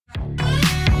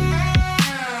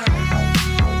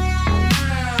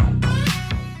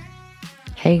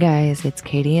Hey guys, it's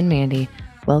Katie and Mandy.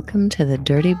 Welcome to the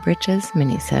Dirty Britches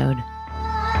minisode.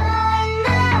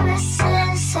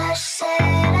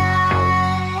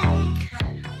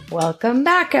 Welcome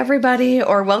back, everybody,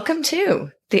 or welcome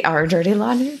to the Our Dirty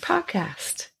Laundry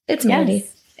podcast. It's Mandy.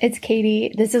 Yes, it's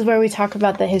Katie. This is where we talk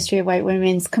about the history of white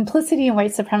women's complicity in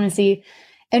white supremacy.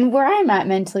 And where I'm at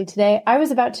mentally today, I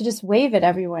was about to just wave at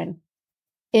everyone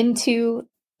into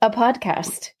a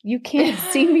podcast. You can't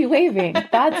see me waving.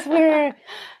 That's where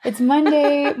it's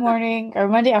Monday morning or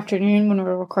Monday afternoon when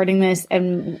we're recording this.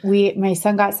 And my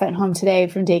son got sent home today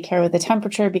from daycare with a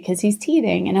temperature because he's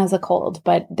teething and has a cold,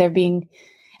 but they're being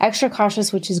extra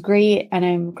cautious, which is great. And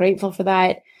I'm grateful for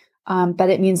that. But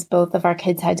it means both of our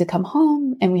kids had to come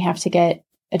home and we have to get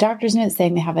a doctor's note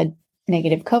saying they have a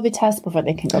negative COVID test before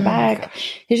they can go back.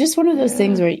 It's just one of those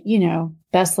things where,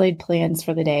 best laid plans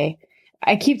for the day.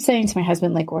 I keep saying to my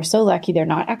husband, we're so lucky they're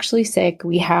not actually sick.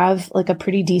 We have a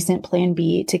pretty decent plan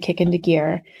B to kick into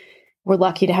gear. We're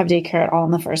lucky to have daycare at all in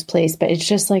the first place, but it's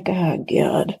just oh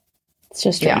God, it's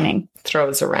just draining. Yeah,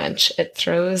 throws a wrench. It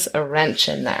throws a wrench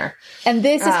in there. And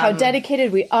this is how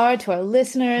dedicated we are to our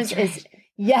listeners is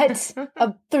yet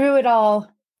through it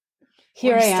all.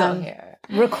 Here I am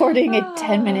recording a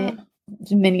 10-minute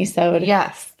mini-sode.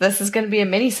 Yes, this is going to be a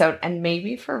mini-sode, and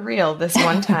maybe for real this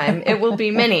one time it will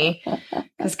be mini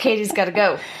because Katie's got to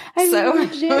go. I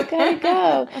legit gotta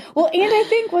go. Well, and I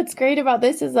think what's great about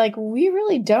this is we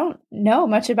really don't know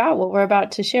much about what we're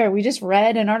about to share. We just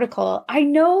read an article. I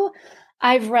know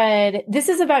I've read, this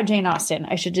is about Jane Austen.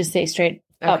 I should just say straight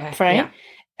up front. Yeah.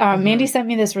 Mandy sent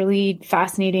me this really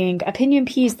fascinating opinion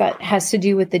piece that has to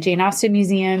do with the Jane Austen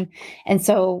Museum. And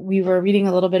so we were reading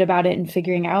a little bit about it and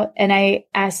figuring out. And I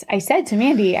said to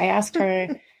Mandy, I asked her,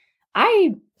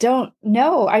 I don't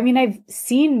know. I mean, I've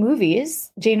seen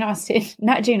movies,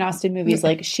 not Jane Austen movies,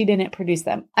 she didn't produce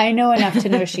them. I know enough to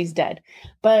know she's dead.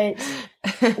 But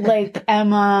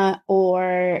Emma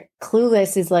or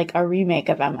Clueless is a remake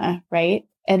of Emma, right?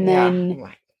 And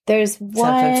then there's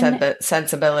one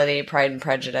Sensibility, Pride and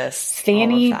Prejudice,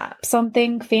 Fanny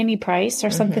Price or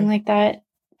something like that.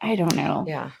 I don't know.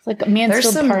 Yeah, Mansfield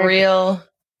there's some Park. Real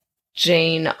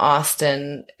Jane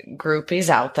Austen groupies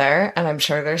out there, and I'm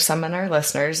sure there's some in our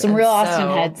listeners. Some real Austen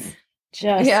heads.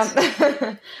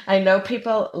 Yeah. I know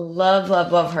people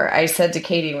love her. I said to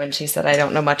Katie when she said, I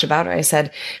don't know much about her, I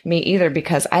said, me either,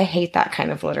 because I hate that kind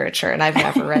of literature and I've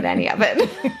never read any of it.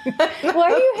 Why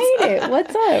do you hate it?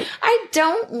 What's up? I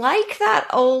don't like that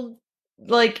old,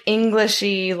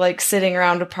 Englishy, sitting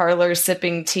around a parlor,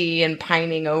 sipping tea and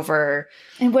pining over.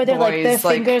 And where they're their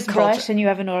fingers brush and you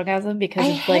have an orgasm because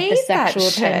it's the sexual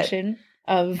tension.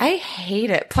 I hate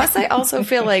it. Plus, I also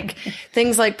feel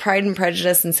things like Pride and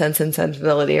Prejudice and Sense and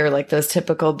Sensibility are those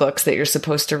typical books that you're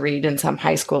supposed to read in some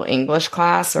high school English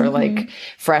class or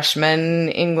freshman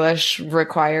English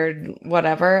required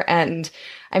whatever. And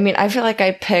I mean, I feel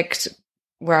I picked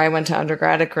where I went to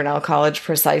undergrad at Grinnell College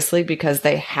precisely because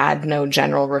they had no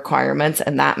general requirements.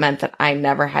 And that meant that I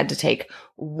never had to take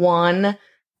one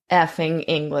effing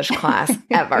English class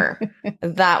ever.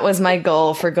 That was my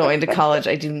goal for going to college.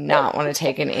 I do not want to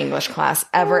take an English class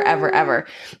ever,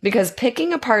 because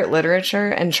picking apart literature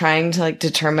and trying to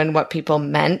determine what people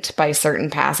meant by certain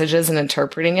passages and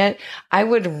interpreting it, I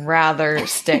would rather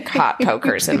stick hot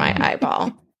pokers in my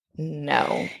eyeball.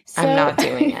 No, I'm not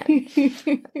doing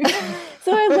it.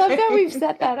 So I love that we've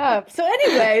set that up. So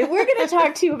anyway, we're going to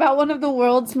talk to you about one of the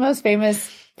world's most famous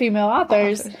female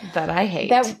authors that I hate.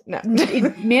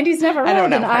 Mandy's never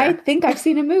read, and I think I've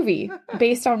seen a movie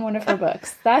based on one of her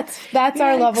books. That's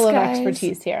our level of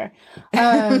expertise here.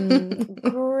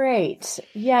 Great,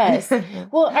 yes.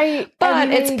 Well,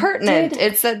 it's pertinent.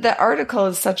 It's that the article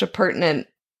is such a pertinent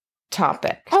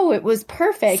topic. Oh, it was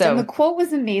perfect, and the quote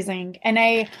was amazing, and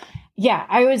I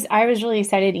was really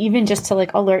excited even just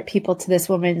to alert people to this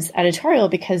woman's editorial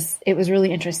because it was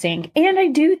really interesting. And I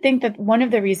do think that one of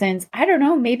the reasons, I don't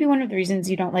know, maybe one of the reasons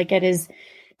you don't like it is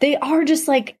they are just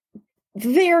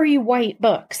very white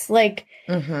books,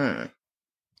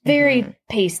 very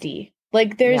pasty.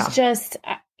 There's just,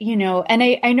 and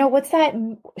I know what's that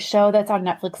show that's on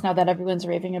Netflix now that everyone's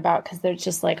raving about because there's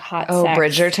just hot sex.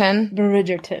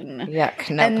 Bridgerton. Yeah,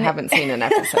 haven't seen an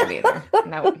episode either.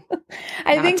 No.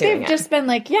 I think they've just been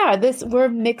we're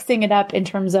mixing it up in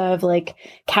terms of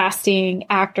casting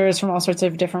actors from all sorts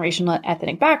of different racial and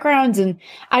ethnic backgrounds. And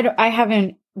I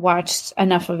haven't watched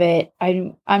enough of it.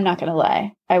 I'm not going to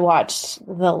lie. I watched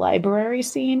the library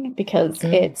scene because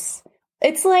it's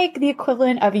the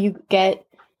equivalent of you get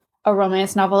a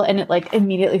romance novel and it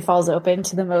immediately falls open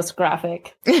to the most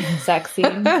graphic sex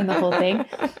scene in the whole thing.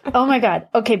 Oh my God.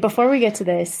 Okay. Before we get to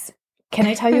this, Can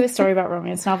I tell you a story about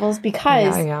romance novels?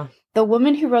 Because the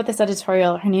woman who wrote this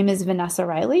editorial, her name is Vanessa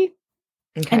Riley.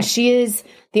 Okay. And she is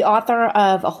the author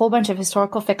of a whole bunch of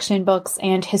historical fiction books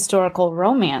and historical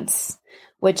romance,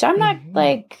 which I'm not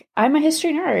I'm a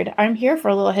history nerd. I'm here for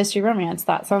a little history romance.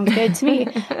 That sounds good to me.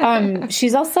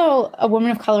 She's also a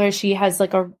woman of color. She has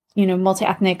like a,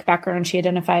 multi-ethnic background. She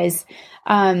identifies,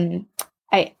 I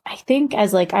think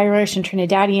as like Irish and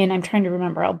Trinidadian. I'm trying to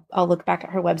remember. I'll look back at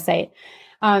her website.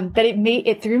 But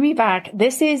it threw me back.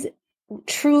 This is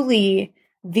truly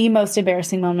the most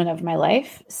embarrassing moment of my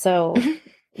life. So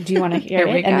do you want to hear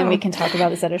it? And then we can talk about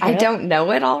this editorial. I don't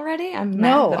know it already.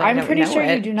 I'm pretty sure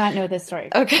you do not know this story.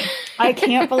 Okay. I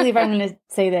can't believe I'm going to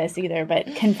say this either,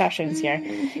 but confessions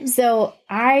here. So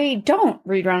I don't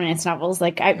read romance novels.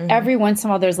 Like every once in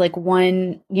a while, there's like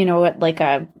one, like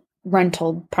a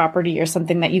rental property or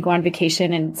something that you go on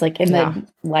vacation and it's like in the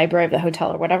library of the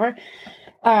hotel or whatever.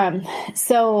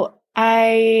 So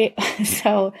I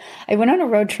went on a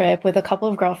road trip with a couple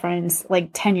of girlfriends like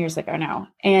 10 years ago now.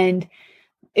 And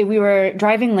we were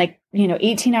driving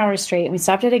 18 hours straight. And we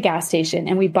stopped at a gas station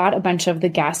and we bought a bunch of the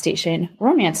gas station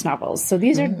romance novels. So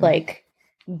these are like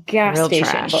gas Real station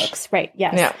trash. books, right?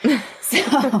 Yes. Yeah.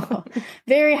 So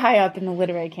very high up in the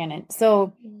literary canon.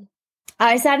 So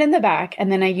I sat in the back,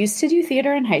 and then I used to do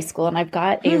theater in high school, and I've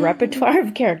got a repertoire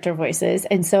of character voices.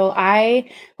 And so I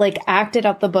acted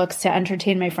out the books to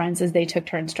entertain my friends as they took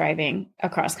turns driving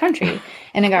across country.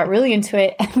 And I got really into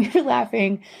it, and we were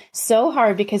laughing so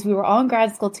hard because we were all in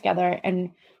grad school together, and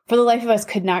for the life of us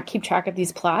could not keep track of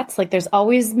these plots. Like there's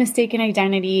always mistaken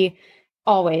identity.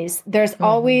 Always. There's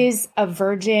always a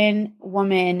virgin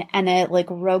woman and a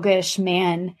roguish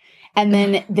man. And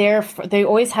then they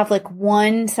always have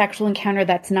one sexual encounter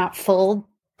that's not full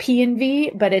P and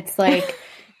V, but it's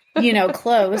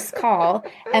close call.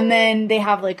 And then they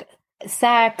have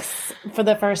sex for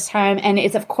the first time. And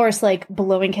it's of course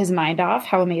blowing his mind off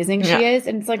how amazing she is.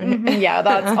 And it's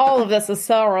that's all of this is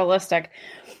so realistic.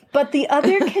 But the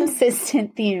other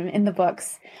consistent theme in the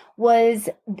books was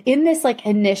in this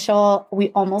initial, we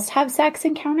almost have sex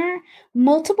encounter.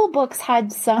 Multiple books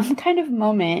had some kind of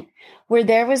moment where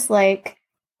there was a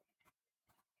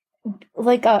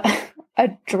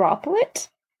droplet.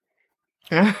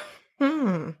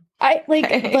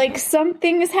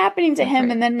 Something is happening to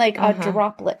him, and then a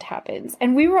droplet happens,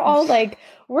 and we were all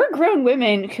we're grown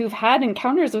women who've had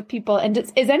encounters with people, and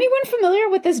is anyone familiar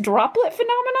with this droplet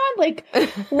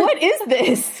phenomenon? What is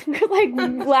this?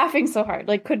 We're laughing so hard,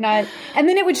 could not. And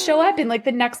then it would show up in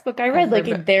the next book I read,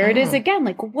 there it is again.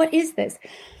 What is this?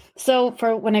 So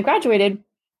for when I graduated,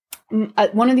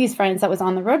 one of these friends that was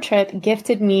on the road trip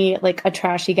gifted me a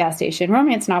trashy gas station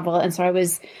romance novel. And so I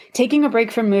was taking a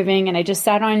break from moving, and I just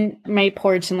sat on my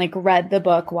porch and read the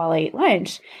book while I ate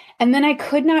lunch. And then I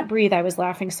could not breathe. I was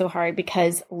laughing so hard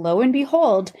because lo and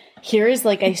behold, here is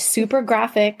a super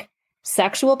graphic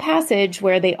sexual passage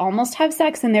where they almost have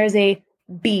sex, and there's a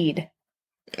bead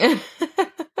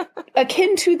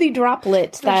akin to the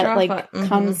droplet that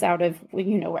comes out of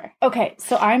where. Okay,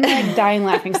 so I'm dying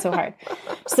laughing so hard.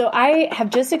 So I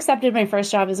have just accepted my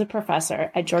first job as a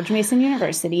professor at George Mason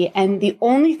University, and the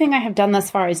only thing I have done thus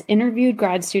far is interviewed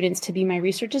grad students to be my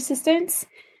research assistants.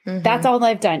 That's all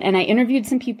I've done. And I interviewed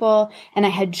some people, and I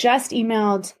had just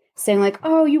emailed saying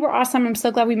oh, you were awesome. I'm so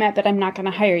glad we met, but I'm not going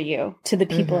to hire you, to the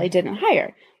people I didn't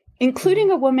hire, including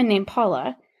a woman named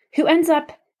Paula, who ends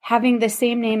up having the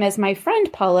same name as my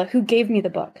friend Paula, who gave me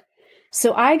the book.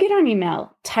 So I get on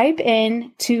email, type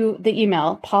in to the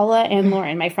email, Paula and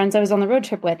Lauren, my friends I was on the road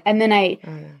trip with, and then I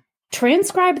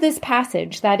transcribe this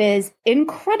passage that is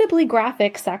incredibly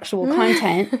graphic sexual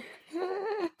content,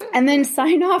 and then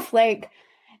sign off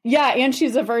yeah, and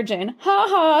she's a virgin. Ha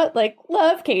ha,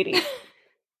 love Katie.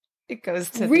 It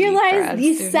goes to realize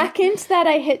the second that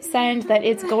I hit send that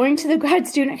it's going to the grad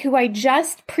student who I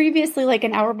just previously,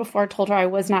 an hour before, told her I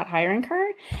was not hiring her.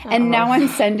 And now I'm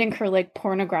sending her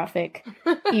pornographic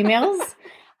emails.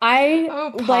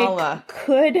 I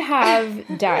could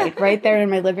have died right there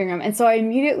in my living room. And so I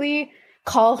immediately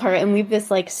call her and leave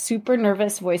this super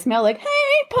nervous voicemail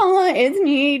hey, Paula, it's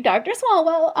me, Dr.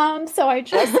 Swalwell. So I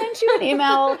just sent you an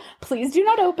email. Please do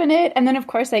not open it. And then of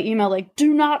course I email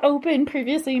do not open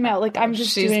previous email.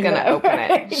 She's going to open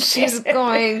it. She's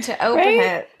going to open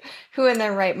it. Who in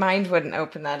their right mind wouldn't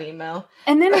open that email?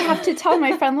 And then I have to tell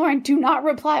my friend Lauren, do not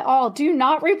reply all. Do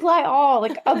not reply all.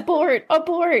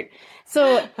 Abort.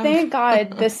 So thank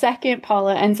God the second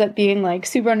Paula ends up being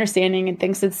super understanding and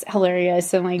thinks it's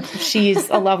hilarious. And she's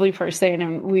a lovely person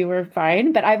and we were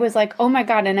fine. But I was oh my my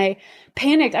God. And I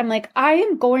panicked. I'm like, I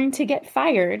am going to get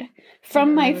fired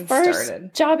from my first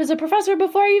job as a professor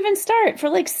before I even start for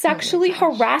like sexually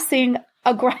harassing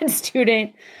a grad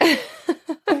student.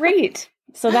 Great.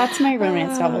 So that's my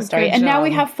romance novel story. And now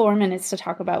we have 4 minutes to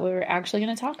talk about what we're actually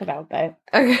going to talk about. But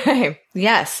okay.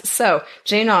 Yes. So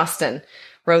Jane Austen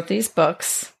wrote these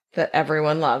books that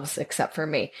everyone loves except for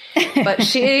me. But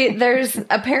there's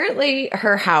apparently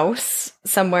her house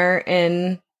somewhere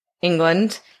in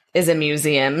England is a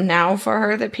museum now for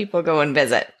her that people go and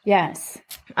visit. Yes.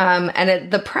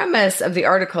 The premise of the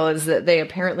article is that they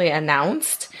apparently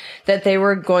announced that they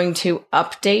were going to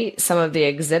update some of the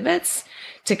exhibits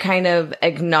to kind of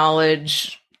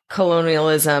acknowledge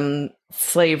colonialism,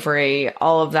 slavery,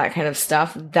 all of that kind of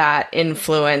stuff that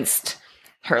influenced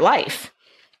her life.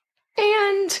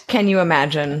 And can you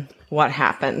imagine what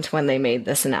happened when they made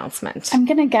this announcement? I'm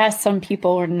going to guess some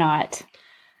people were not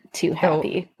too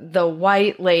happy. The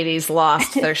white ladies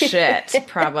lost their shit,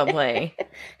 probably.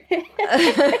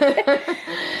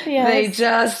 Yes. They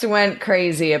just went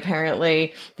crazy,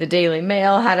 apparently. The Daily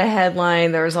Mail had a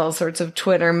headline. There was all sorts of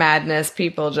Twitter madness.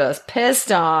 People just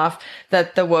pissed off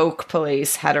that the woke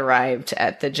police had arrived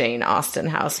at the Jane Austen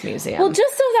House Museum. Well,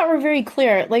 just so that we're very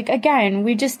clear, like, again,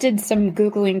 we just did some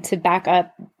Googling to back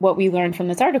up what we learned from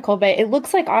this article, but it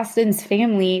looks like Austen's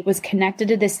family was connected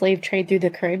to the slave trade through the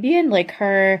Caribbean. Like,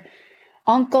 her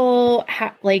uncle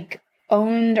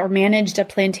owned or managed a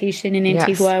plantation in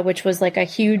Antigua, yes, which was like a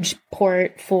huge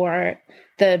port for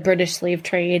the British slave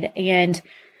trade. And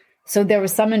so there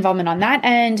was some involvement on that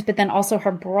end, but then also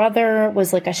her brother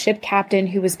was like a ship captain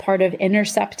who was part of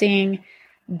intercepting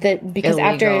that, because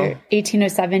after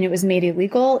 1807, it was made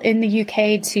illegal in the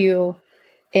UK to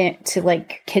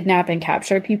like kidnap and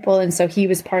capture people. And so he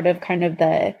was part of kind of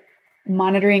the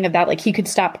monitoring of that. Like, he could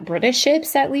stop British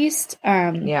ships at least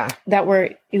that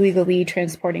were illegally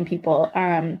transporting people.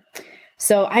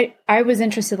 So I was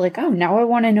interested, like, oh, now I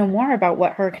want to know more about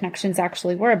what her connections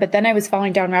actually were. But then I was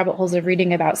falling down rabbit holes of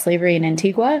reading about slavery in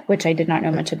Antigua, which I did not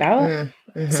know much about.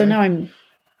 Mm-hmm. So now I'm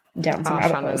down some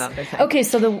rabbit holes. Okay,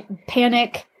 so the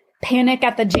panic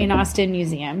at the Jane Austen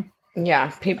Museum. Yeah,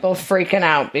 people freaking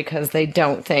out because they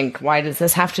don't think, why does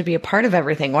this have to be a part of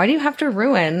everything? Why do you have to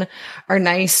ruin our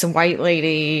nice white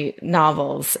lady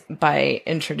novels by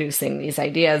introducing these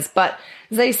ideas? But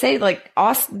as they say, like,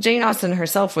 Jane Austen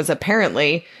herself was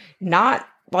apparently not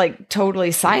like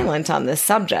totally silent on this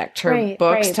subject. Her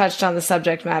books touched on the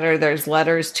subject matter. There's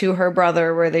letters to her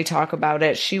brother where they talk about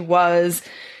it. She was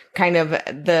kind of,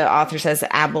 the author says,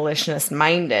 abolitionist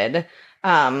minded.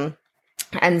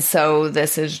 And so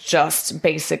this is just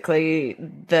basically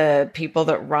the people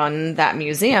that run that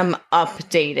museum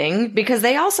updating, because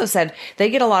they also said they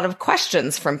get a lot of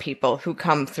questions from people who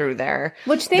come through there,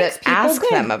 which they ask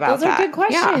them about that. Those are good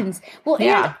questions. Yeah. Well,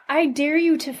 and I dare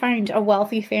you to find a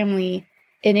wealthy family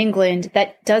in England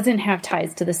that doesn't have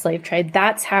ties to the slave trade.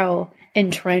 That's how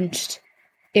entrenched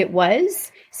it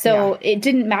was. So it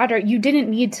didn't matter. You didn't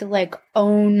need to like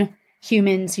own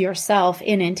humans yourself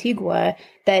in Antigua,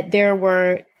 that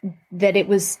it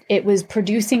was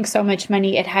producing so much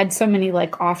money. It had so many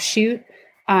like offshoot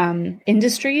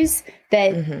industries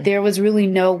that there was really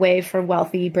no way for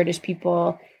wealthy British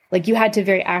people. Like, you had to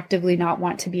very actively not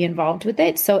want to be involved with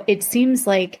it. So it seems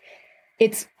like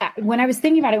when I was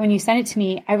thinking about it, when you sent it to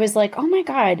me, I was like, oh my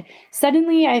God,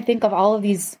 suddenly I think of all of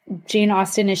these Jane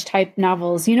Austen-ish type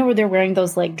novels, you know, where they're wearing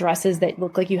those like dresses that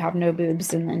look like you have no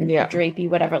boobs and then drapey,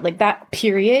 whatever, like that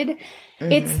period.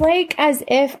 It's like as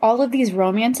if all of these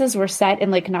romances were set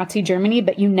in like Nazi Germany,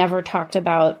 but you never talked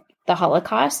about the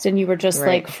Holocaust, and you were just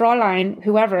like, Fräulein,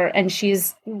 whoever, and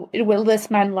will this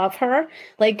man love her?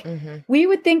 Like, we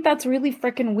would think that's really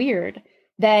freaking weird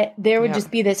that there would just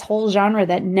be this whole genre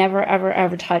that never, ever,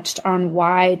 ever touched on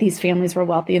why these families were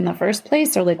wealthy in the first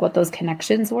place, or like what those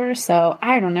connections were. So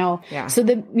I don't know. Yeah. So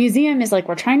the museum is like,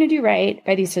 we're trying to do right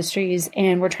by these histories,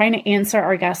 and we're trying to answer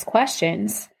our guests'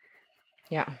 questions.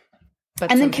 Yeah.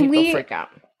 But and then can we freak out?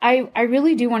 I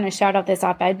really do want to shout out this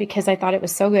op-ed because I thought it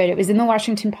was so good. It was in the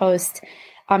Washington Post,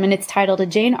 and it's titled "A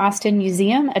Jane Austen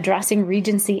Museum Addressing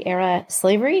Regency-Era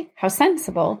Slavery. How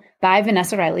Sensible" by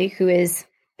Vanessa Riley, who is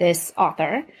this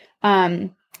author.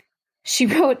 She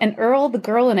wrote An Earl, the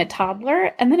Girl, and a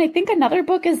Toddler. And then I think another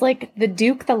book is like The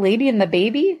Duke, the Lady, and the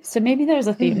Baby. So maybe there's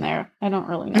a theme there. I don't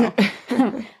really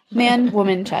know. Man,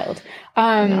 woman, child.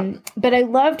 But I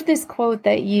loved this quote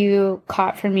that you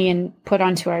caught for me and put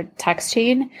onto our text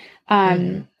chain.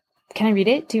 Can I read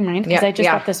it? Do you mind? Because I just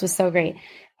thought this was so great.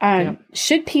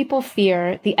 Should people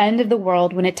fear the end of the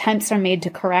world when attempts are made to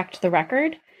correct the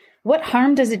record? What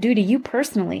harm does it do to you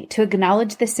personally to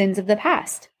acknowledge the sins of the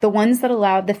past, the ones that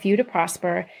allowed the few to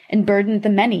prosper and burdened the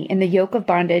many in the yoke of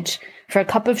bondage for a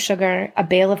cup of sugar, a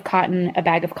bale of cotton, a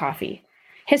bag of coffee?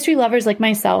 History lovers like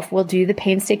myself will do the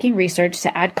painstaking research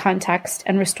to add context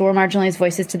and restore marginalized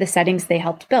voices to the settings they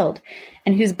helped build,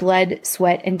 and whose blood,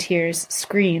 sweat, and tears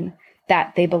scream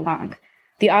that they belong.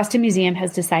 The Austin Museum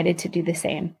has decided to do the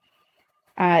same.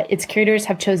 Its curators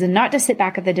have chosen not to sit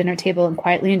back at the dinner table and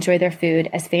quietly enjoy their food,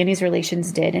 as Fanny's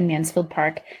Relations did in Mansfield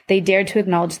Park. They dared to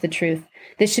acknowledge the truth.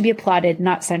 This should be applauded,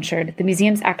 not censured. The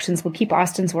museum's actions will keep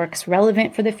Austin's works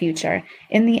relevant for the future.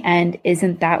 In the end,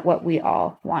 isn't that what we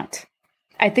all want?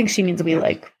 I think she means we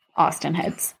like Austin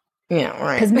heads. Yeah,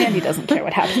 right. Because Mandy doesn't care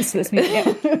what happens to this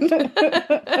museum.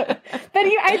 But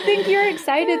I think you're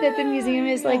excited that the museum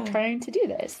is like trying to do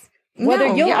this. Whether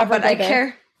you'll ever but I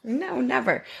care. No,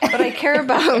 never. But I care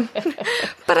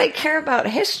about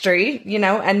history,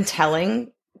 and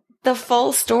telling the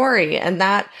full story. And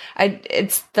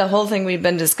it's the whole thing we've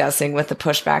been discussing with the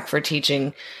pushback for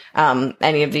teaching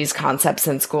any of these concepts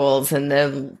in schools and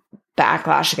the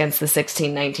backlash against the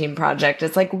 1619 Project.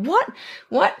 It's like,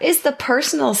 what is the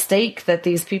personal stake that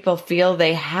these people feel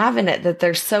they have in it, that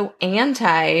they're so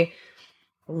anti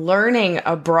learning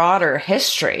a broader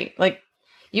history? Like,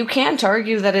 you can't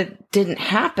argue that it didn't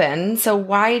happen, so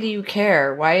why do you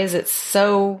care? Why is it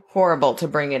so horrible to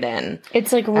bring it in?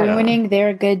 It's like ruining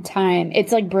their good time.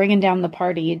 It's like bringing down the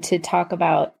party to talk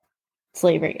about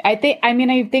slavery. I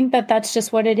think that that's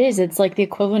just what it is. It's like the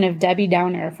equivalent of Debbie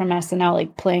Downer from SNL,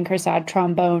 like playing her sad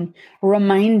trombone,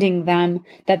 reminding them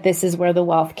that this is where the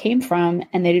wealth came from,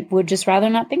 and they would just rather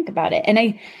not think about it.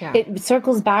 And it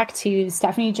circles back to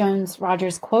Stephanie Jones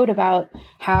Rogers' quote about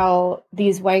how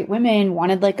these white women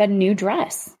wanted like a new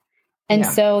dress. And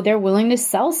so they're willing to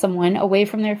sell someone away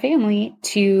from their family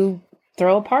to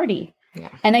throw a party. Yeah.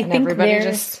 And I think everybody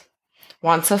just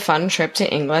wants a fun trip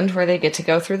to England where they get to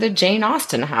go through the Jane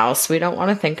Austen house. We don't want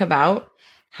to think about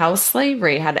how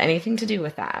slavery had anything to do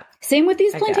with that. Same with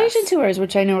these plantation tours,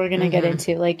 which I know we're going to get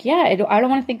into. Like, I don't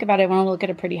want to think about it. I want to look at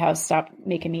a pretty house. Stop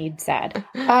making me sad.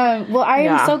 Well, I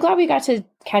am so glad we got to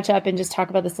catch up and just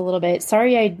talk about this a little bit.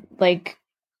 Sorry I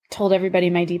told everybody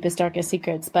my deepest, darkest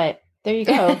secrets, but there you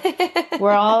go.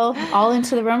 We're all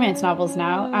into the romance novels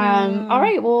now. All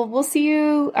right. Well, we'll see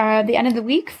you at the end of the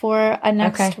week for a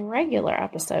next regular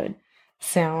episode.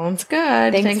 Sounds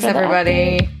good. Thanks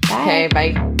everybody. Bye. Okay,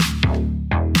 bye.